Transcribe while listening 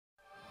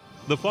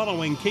The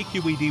following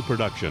KQED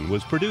production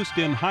was produced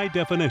in high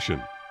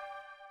definition.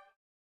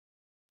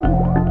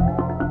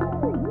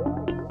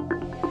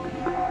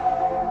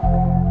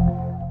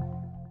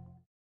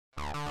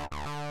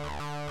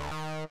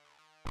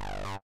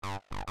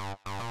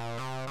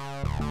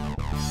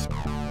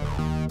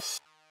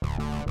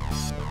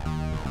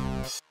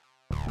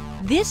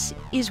 This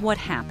is what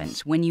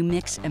happens when you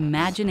mix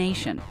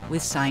imagination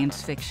with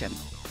science fiction,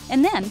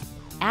 and then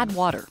add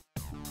water.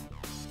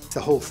 The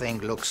whole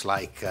thing looks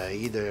like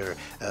either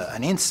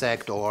an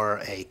insect or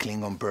a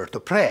Klingon bird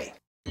of prey.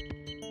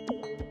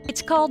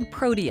 It's called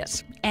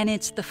Proteus, and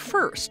it's the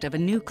first of a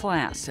new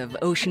class of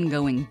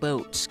ocean-going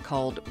boats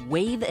called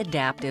Wave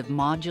Adaptive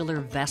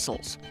Modular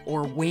Vessels,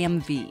 or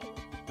WAMV.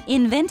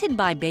 Invented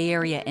by Bay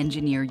Area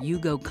engineer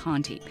Ugo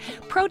Conti,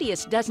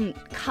 Proteus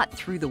doesn't cut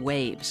through the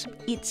waves.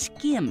 It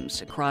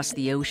skims across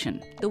the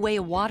ocean, the way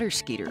a water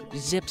skier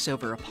zips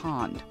over a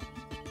pond.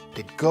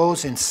 It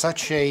goes in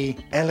such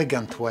an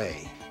elegant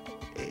way.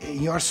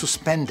 You're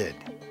suspended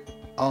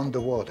on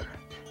the water,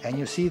 and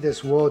you see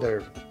this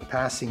water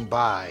passing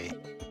by.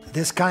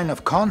 This kind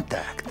of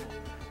contact,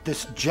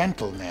 this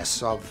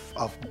gentleness of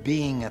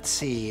being at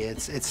sea,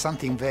 it's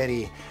something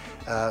very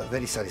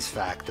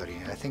satisfactory.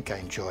 I think I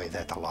enjoy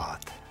that a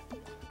lot.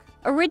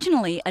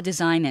 Originally a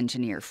design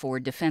engineer for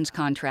defense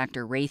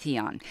contractor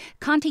Raytheon,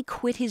 Conti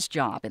quit his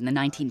job in the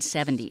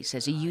 1970s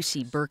as a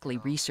UC Berkeley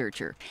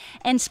researcher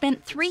and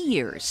spent 3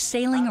 years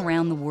sailing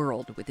around the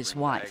world with his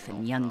wife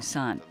and young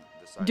son.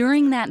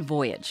 During that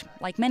voyage,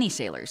 like many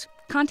sailors,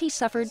 Conti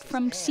suffered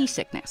from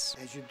seasickness.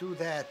 As you do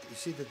that, you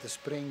see that the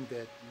spring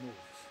that moves.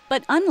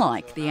 But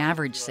unlike the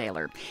average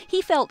sailor,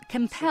 he felt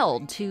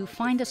compelled to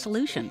find a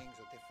solution.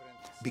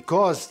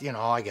 Because,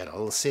 I get a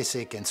little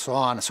seasick and so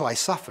on, so I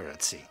suffer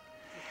at sea.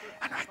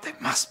 And there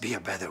must be a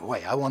better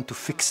way. I want to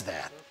fix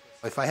that.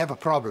 If I have a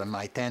problem,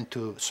 I tend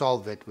to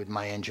solve it with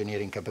my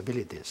engineering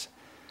capabilities.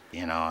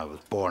 I was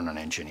born an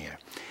engineer.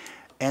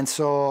 And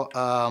so,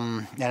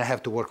 and I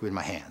have to work with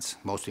my hands,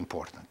 most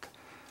important.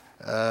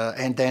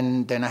 And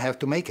then I have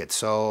to make it.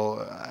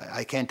 So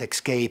I can't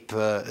escape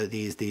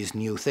these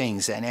new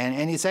things.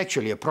 And it's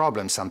actually a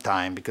problem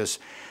sometimes because,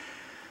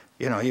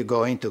 you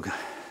go into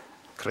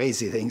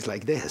crazy things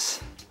like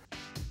this.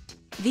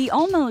 The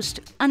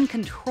almost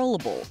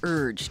uncontrollable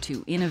urge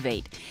to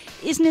innovate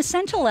is an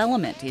essential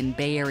element in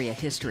Bay Area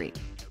history.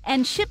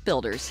 And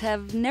shipbuilders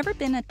have never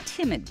been a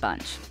timid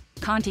bunch.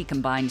 Conti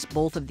combines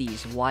both of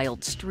these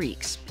wild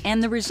streaks,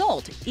 and the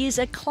result is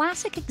a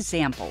classic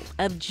example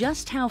of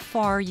just how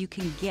far you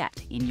can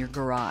get in your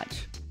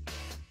garage.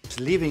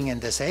 Living in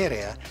this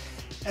area,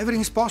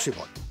 everything's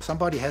possible.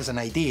 Somebody has an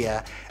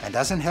idea and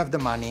doesn't have the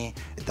money,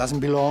 it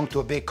doesn't belong to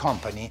a big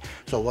company,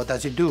 so what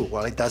does it do?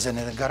 Well, it does it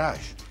in the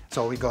garage.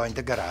 So we go in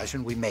the garage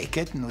and we make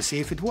it and we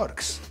see if it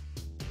works.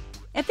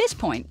 At this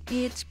point,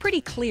 it's pretty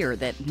clear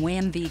that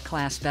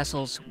WAMV-class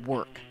vessels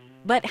work.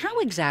 But how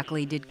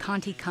exactly did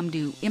Conti come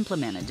to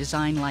implement a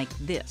design like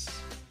this?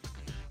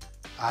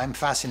 I'm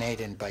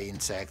fascinated by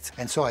insects,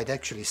 and so I'd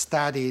actually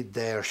studied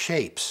their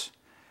shapes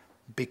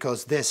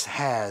because this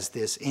has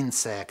this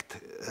insect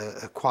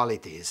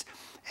qualities.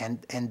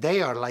 And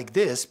they are like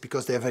this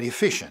because they're very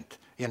efficient.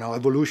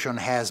 Evolution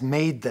has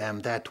made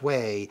them that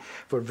way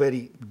for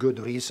very good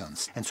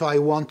reasons. And so I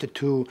wanted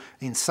to,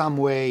 in some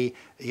way,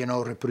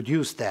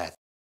 reproduce that.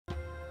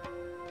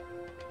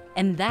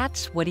 And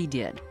that's what he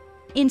did.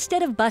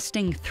 Instead of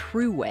busting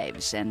through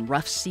waves and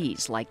rough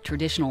seas like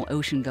traditional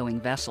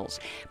ocean-going vessels,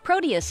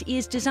 Proteus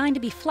is designed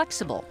to be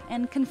flexible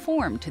and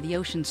conform to the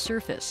ocean's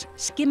surface,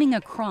 skimming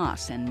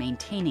across and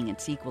maintaining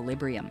its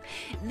equilibrium.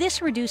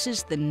 This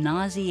reduces the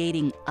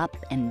nauseating up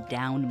and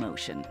down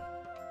motion.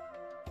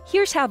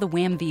 Here's how the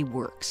WAMV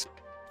works.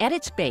 At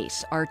its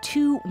base are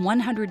two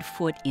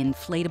 100-foot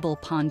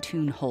inflatable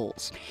pontoon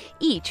hulls,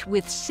 each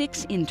with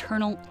 6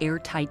 internal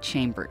airtight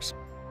chambers.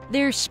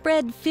 They're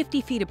spread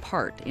 50 feet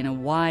apart in a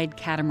wide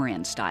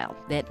catamaran style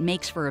that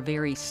makes for a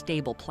very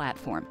stable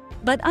platform.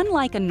 But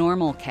unlike a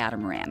normal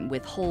catamaran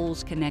with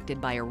hulls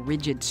connected by a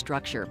rigid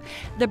structure,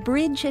 the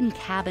bridge and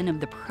cabin of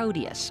the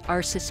Proteus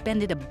are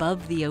suspended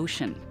above the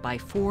ocean by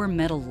 4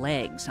 metal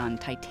legs on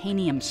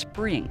titanium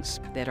springs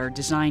that are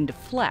designed to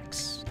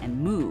flex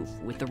and move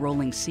with the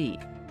rolling sea.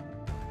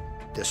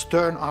 The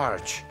stern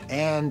arch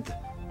and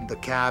the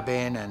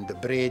cabin and the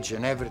bridge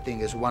and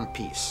everything is one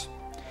piece.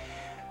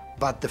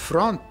 But the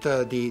front,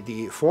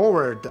 the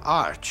forward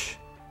arch,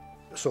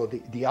 so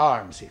the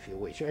arms, if you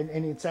wish, and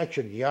it's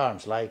actually the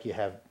arms, like you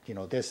have,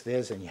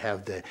 this, and you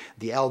have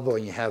the elbow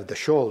and you have the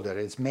shoulder,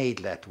 it's made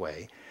that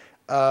way.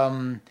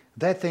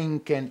 That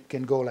thing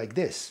can go like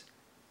this,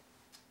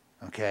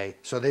 okay?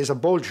 So there's a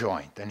ball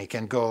joint, and it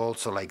can go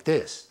also like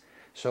this.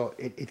 So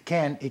it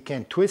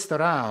can twist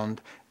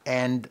around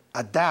and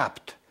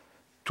adapt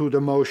to the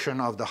motion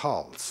of the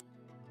hulls.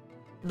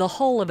 The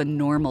hull of a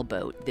normal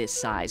boat this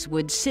size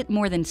would sit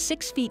more than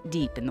 6 feet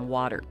deep in the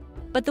water.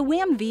 But the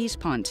WAMV's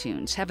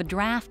pontoons have a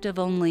draft of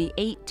only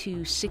 8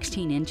 to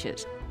 16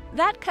 inches.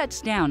 That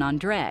cuts down on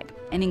drag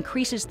and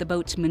increases the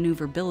boat's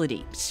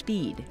maneuverability,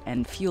 speed,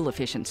 and fuel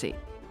efficiency.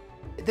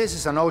 This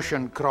is an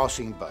ocean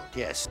crossing boat,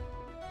 yes.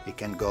 It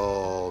can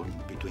go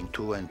between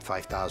 2,000 and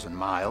 5,000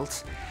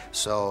 miles,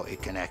 so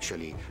it can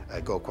actually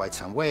go quite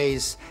some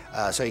ways.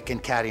 So it can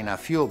carry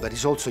enough fuel, but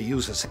it also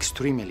uses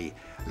extremely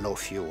low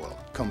fuel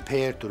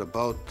compared to the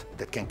boat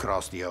that can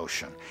cross the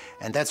ocean.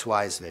 And that's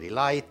why it's very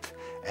light,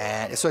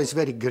 and so it's a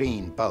very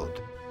green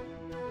boat.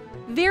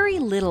 Very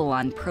little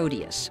on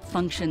Proteus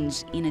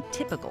functions in a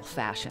typical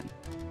fashion.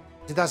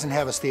 It doesn't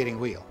have a steering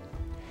wheel,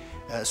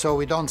 so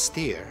we don't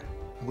steer.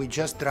 We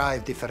just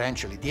drive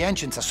differentially. The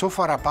engines are so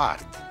far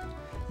apart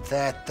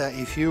that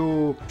if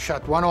you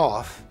shut one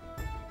off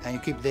and you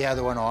keep the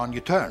other one on,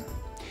 you turn.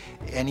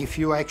 And if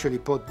you actually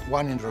put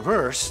one in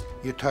reverse,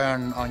 you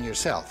turn on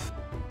yourself.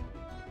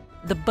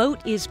 The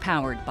boat is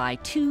powered by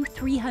two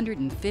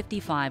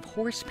 355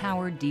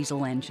 horsepower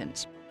diesel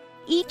engines.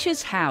 Each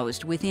is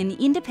housed within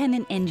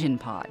independent engine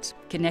pods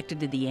connected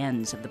to the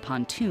ends of the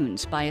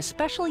pontoons by a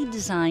specially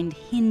designed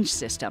hinge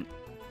system.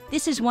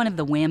 This is one of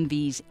the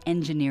WAM-V's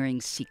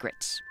engineering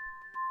secrets.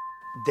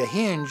 The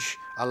hinge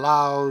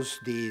allows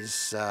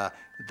this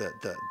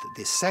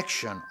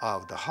section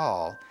of the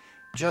hull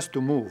just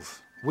to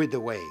move with the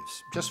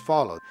waves, just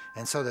follow,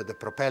 and so that the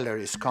propeller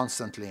is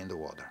constantly in the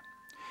water.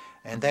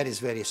 And that is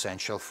very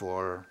essential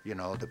for,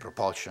 the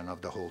propulsion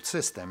of the whole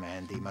system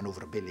and the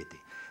maneuverability.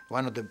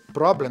 One of the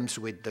problems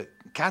with the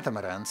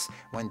catamarans,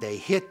 when they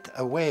hit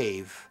a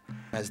wave,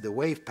 as the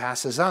wave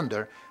passes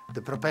under,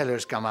 the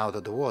propellers come out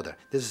of the water.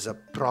 This is a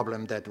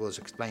problem that was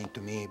explained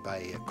to me by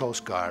a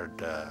Coast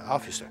Guard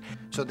officer.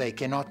 So they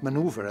cannot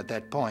maneuver at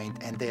that point,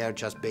 and they are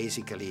just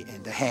basically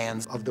in the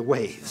hands of the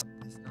waves.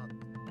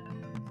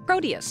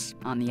 Proteus,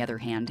 on the other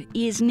hand,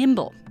 is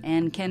nimble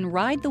and can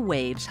ride the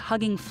waves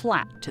hugging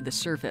flat to the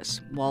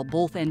surface while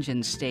both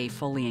engines stay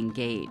fully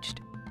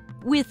engaged.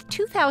 With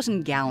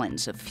 2,000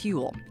 gallons of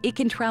fuel, it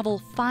can travel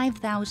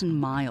 5,000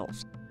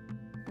 miles.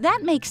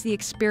 That makes the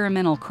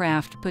experimental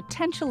craft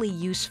potentially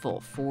useful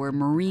for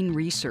marine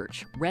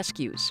research,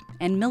 rescues,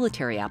 and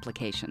military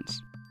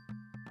applications.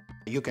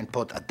 You can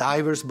put a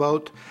diver's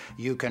boat,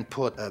 you can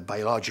put a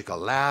biological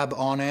lab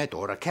on it,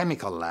 or a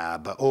chemical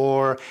lab,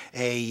 or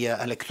a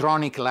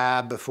electronic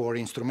lab for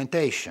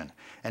instrumentation.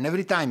 And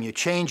every time you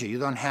change it, you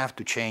don't have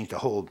to change the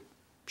whole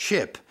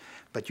ship,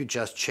 but you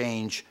just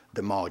change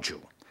the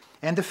module.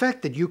 And the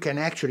fact that you can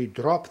actually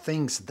drop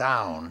things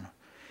down,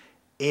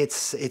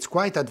 it's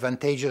quite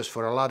advantageous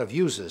for a lot of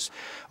uses.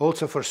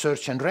 Also for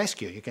search and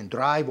rescue. You can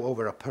drive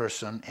over a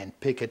person and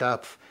pick it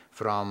up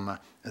from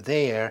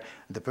there.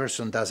 The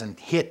person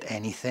doesn't hit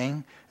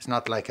anything. It's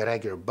not like a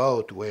regular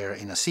boat where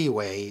in a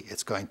seaway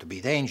it's going to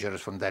be dangerous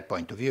from that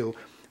point of view,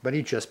 but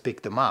you just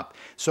pick them up.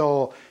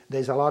 So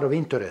there's a lot of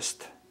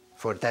interest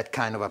for that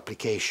kind of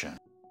application.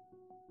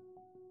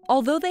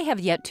 Although they have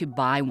yet to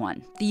buy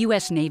one, the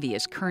U.S. Navy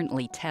is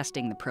currently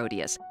testing the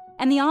Proteus,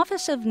 and the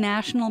Office of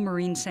National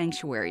Marine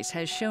Sanctuaries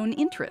has shown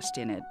interest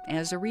in it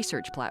as a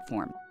research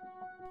platform.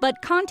 But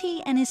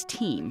Conti and his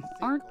team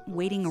aren't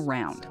waiting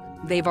around.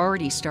 They've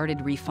already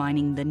started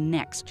refining the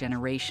next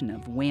generation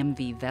of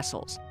WAM-V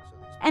vessels.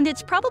 And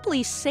it's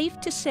probably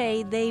safe to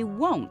say they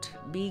won't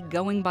be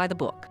going by the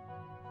book.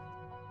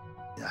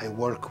 I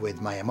work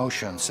with my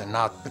emotions and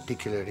not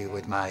particularly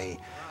with my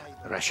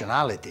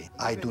rationality.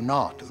 I do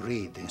not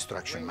read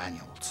instruction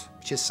manuals,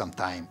 which is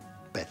sometimes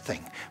a bad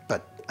thing,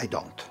 but I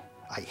don't.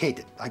 I hate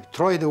it. I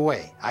throw it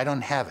away. I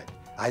don't have it.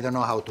 I don't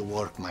know how to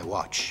work my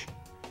watch.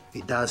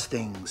 It does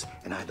things,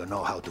 and I don't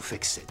know how to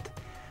fix it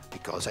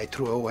because I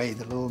threw away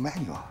the little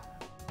manual.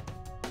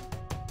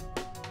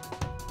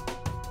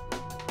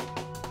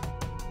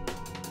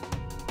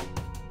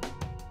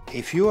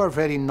 If you are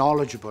very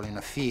knowledgeable in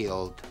a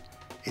field,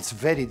 it's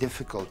very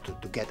difficult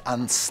to get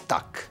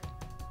unstuck.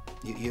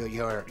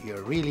 You're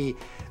really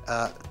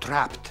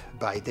trapped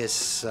by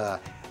this.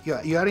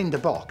 You are in the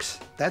box.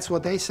 That's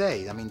what they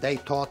say. I mean, they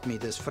taught me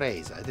this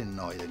phrase. I didn't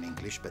know it in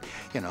English, but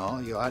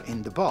you are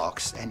in the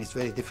box and it's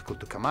very difficult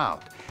to come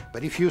out.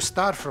 But if you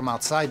start from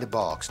outside the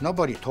box,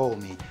 nobody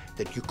told me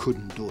that you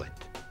couldn't do it.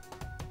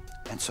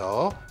 And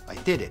so I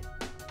did it.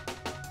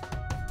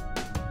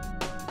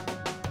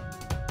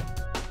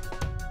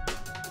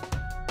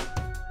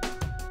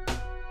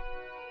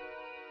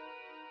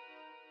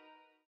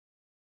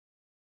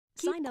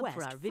 Sign up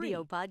for our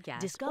video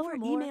podcast, discover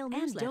more, email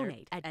and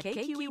donate at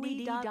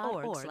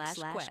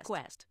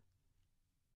kqed.org/quest.